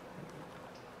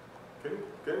 Can you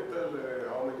tell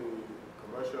how many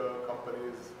commercial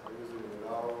companies are using it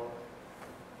now,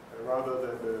 rather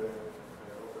than the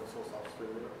open source upstream?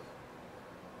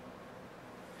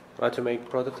 How to make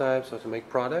prototypes or to make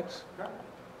products?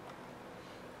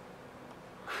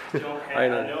 I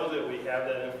know that we have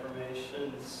that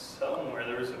information somewhere.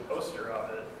 There was a poster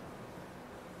of it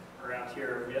around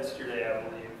here yesterday, I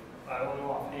believe. I don't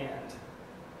know offhand.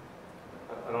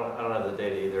 I don't have the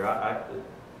data either.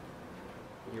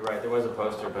 You're right, there was a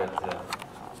poster, but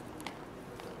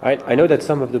I know that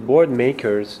some of the board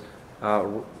makers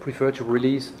prefer to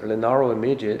release Linaro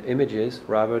images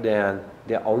rather than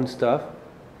their own stuff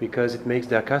because it makes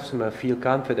their customer feel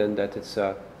confident that it's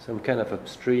some kind of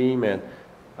upstream, and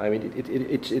I mean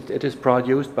it is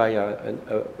produced by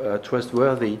a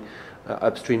trustworthy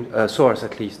upstream source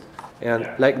at least. And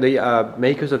Yeah. like the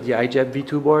makers of the iJet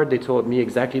V2 board, they told me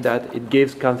exactly that. It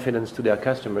gives confidence to their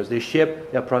customers. They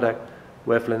ship their product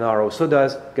with Linaro. So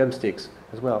does Gumsticks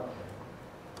as well.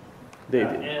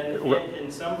 And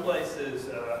in some places,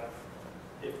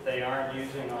 if they aren't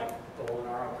using like the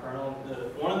Linaro kernel,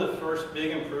 one of the first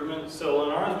big improvements, so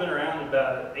Linaro's been around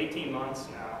about 18 months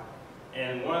now,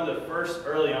 and one of the first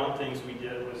early on things we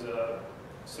did was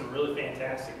some really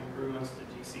fantastic improvements to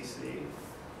GCC.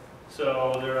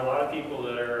 So there are a lot of people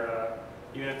that are,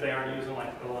 even if they aren't using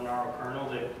like the Linaro kernel,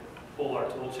 they pull our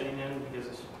toolchain in because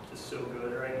it's just so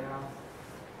good right now.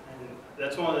 And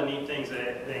that's one of the neat things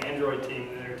that the Android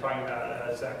team that they're talking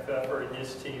about, Zach Pfeffer and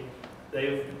his team,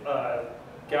 they've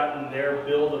gotten their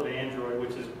build of Android,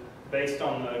 which is based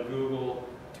on the Google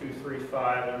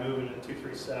 235 and moving to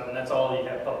 237. That's all you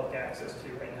have public access to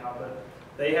right now. But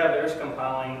they have theirs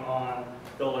compiling on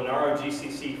the Linaro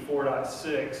GCC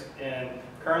 4.6, and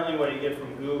currently what you get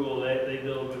from Google, they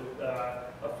build with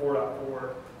a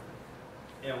 4.4,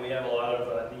 and we have a lot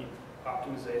of neat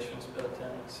optimizations built in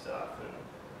and stuff.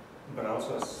 But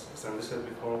also, as Sandy said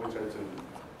before, we try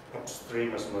to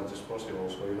upstream as much as possible.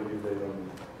 So even if they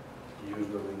don't use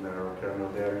the Linaro kernel,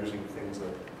 they are using things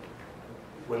that,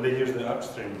 when they use the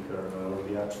upstream kernel or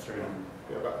the upstream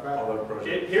Yeah, but other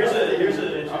projects. Here's an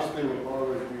interesting. upstream will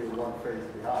always be one phase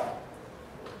behind.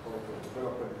 Because the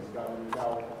development is done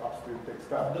now, upstream takes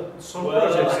time. Some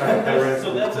Well, projects are direct.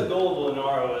 so that's a goal of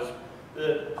Linaro, is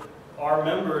that our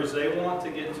members, they want to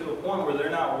get to a point where they're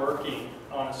not working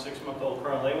on a 6-month-old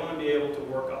kernel. They want to be able to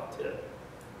work off tip.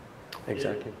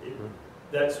 Exactly.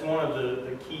 That's one of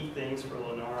the key things for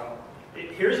Linaro.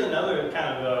 Here's another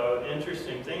kind of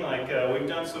interesting thing. Like we've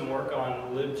done some work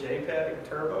on libjpeg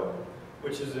Turbo,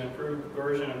 which is an improved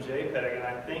version of JPEG, and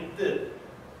I think that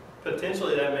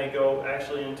potentially that may go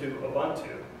actually into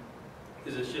Ubuntu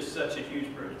because it's just such a huge.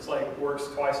 It's like works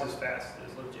twice as fast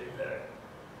as libjpeg.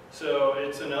 So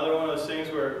it's another one of those things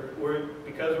where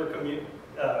because we're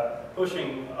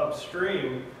pushing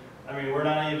upstream. I mean, we're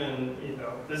not even,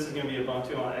 this is going to be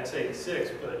Ubuntu on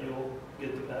x86, but you'll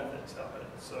get the benefits of it.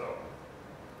 So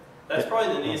that's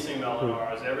probably the neatest thing about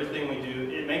Linaro is everything we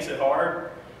do. It makes it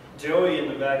hard. Joey in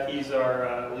the back, he's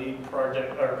our lead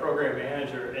program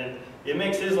manager, and it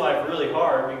makes his life really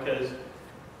hard because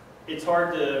it's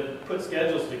hard to put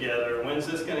schedules together. When's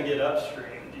this going to get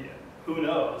upstreamed? Who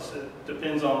knows? It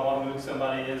depends on what mood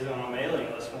somebody is on a mailing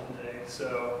list one day.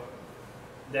 So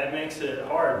that makes it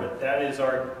hard, but that is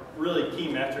our really key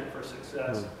metric for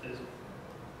success is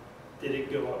did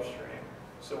it go upstream?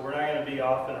 So we're not going to be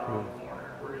off in our own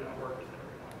corner. We're going to work with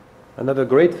everyone. Another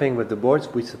great thing with the boards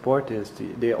we support is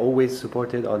they're always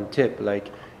supported on tip. Like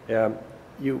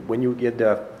when you get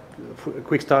the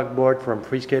quick start board from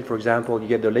Freescale, for example, you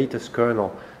get the latest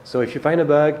kernel. So if you find a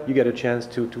bug, you get a chance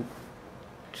to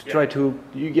try to,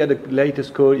 you get the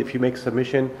latest code if you make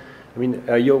submission. I mean,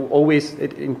 you're always,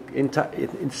 it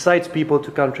incites people to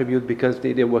contribute because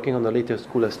they're working on the latest,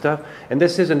 cooler stuff. And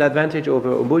this is an advantage over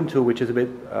Ubuntu, which is a bit,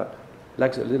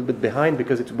 lags a little bit behind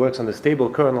because it works on the stable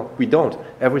kernel. We don't.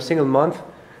 Every single month,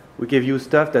 we give you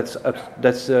stuff that's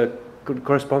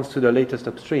corresponds to the latest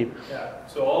upstream. Yeah,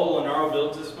 so all the Linaro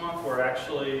builds this month were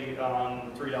actually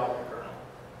on $3 kernel.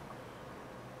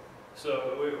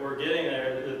 So we're getting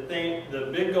there.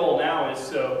 The big goal now is,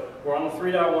 so we're on the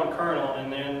 3.1 kernel,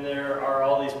 and then there are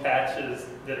all these patches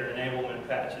that are enablement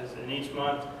patches. And each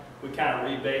month, we kind of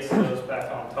rebase those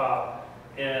back on top.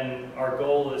 And our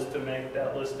goal is to make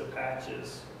that list of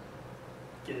patches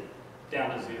get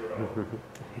down to 0.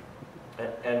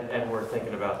 And we're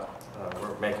thinking about,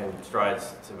 we're making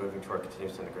strides to moving toward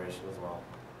continuous integration as well,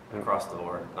 across the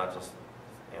board, not just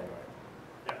Android.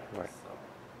 Yeah. Right. So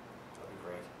that'll be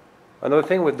great. Another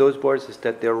thing with those boards is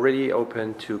that they're really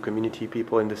open to community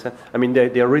people in the sense. I mean,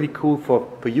 they're really cool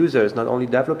for users, not only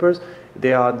developers.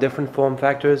 They are different form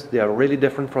factors. They are really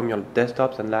different from your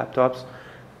desktops and laptops.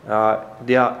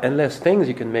 There are endless things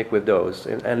you can make with those,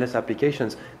 endless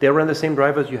applications. They run the same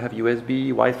drivers. You have USB,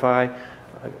 Wi-Fi.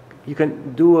 You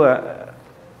can do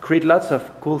create lots of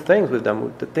cool things with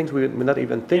them, the things we're not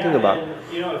even thinking about. And,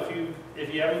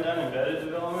 if you haven't done embedded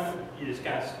development, you just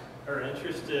kind of are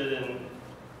interested in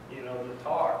the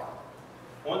talk.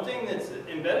 One thing that's,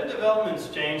 embedded development's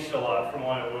changed a lot from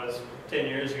what it was 10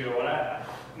 years ago, when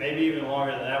maybe even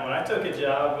longer than that. When I took a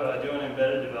job doing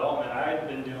embedded development, I had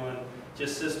been doing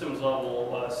just systems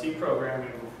level C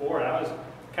programming before, and I was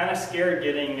kind of scared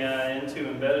getting into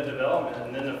embedded development.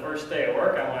 And then the first day at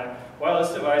work, I'm like, wow,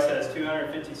 this device has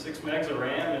 256 megs of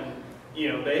RAM and,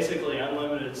 basically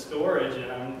unlimited storage,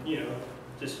 and I'm,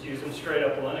 just using straight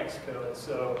up Linux code.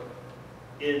 So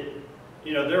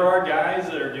there are guys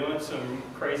that are doing some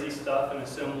crazy stuff in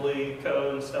assembly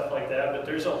code and stuff like that, but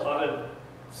there's a lot of,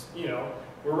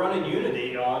 we're running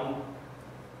Unity on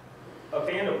a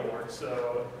Panda board,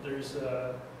 so there's,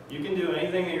 you can do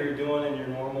anything that you're doing in your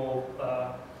normal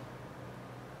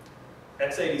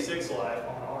x86 life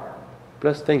on ARM.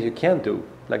 Plus things you can't do,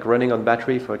 like running on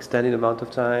battery for extended amount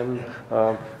of time.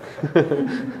 Yeah.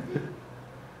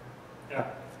 Yeah.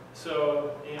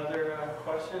 So, any other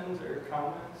questions or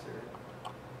comments?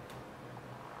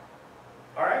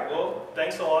 All right. Well,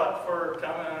 thanks a lot for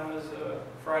coming on this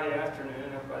Friday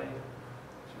afternoon. Everybody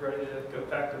is ready to go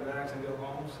pack their bags and go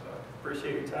home. So,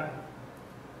 appreciate your time.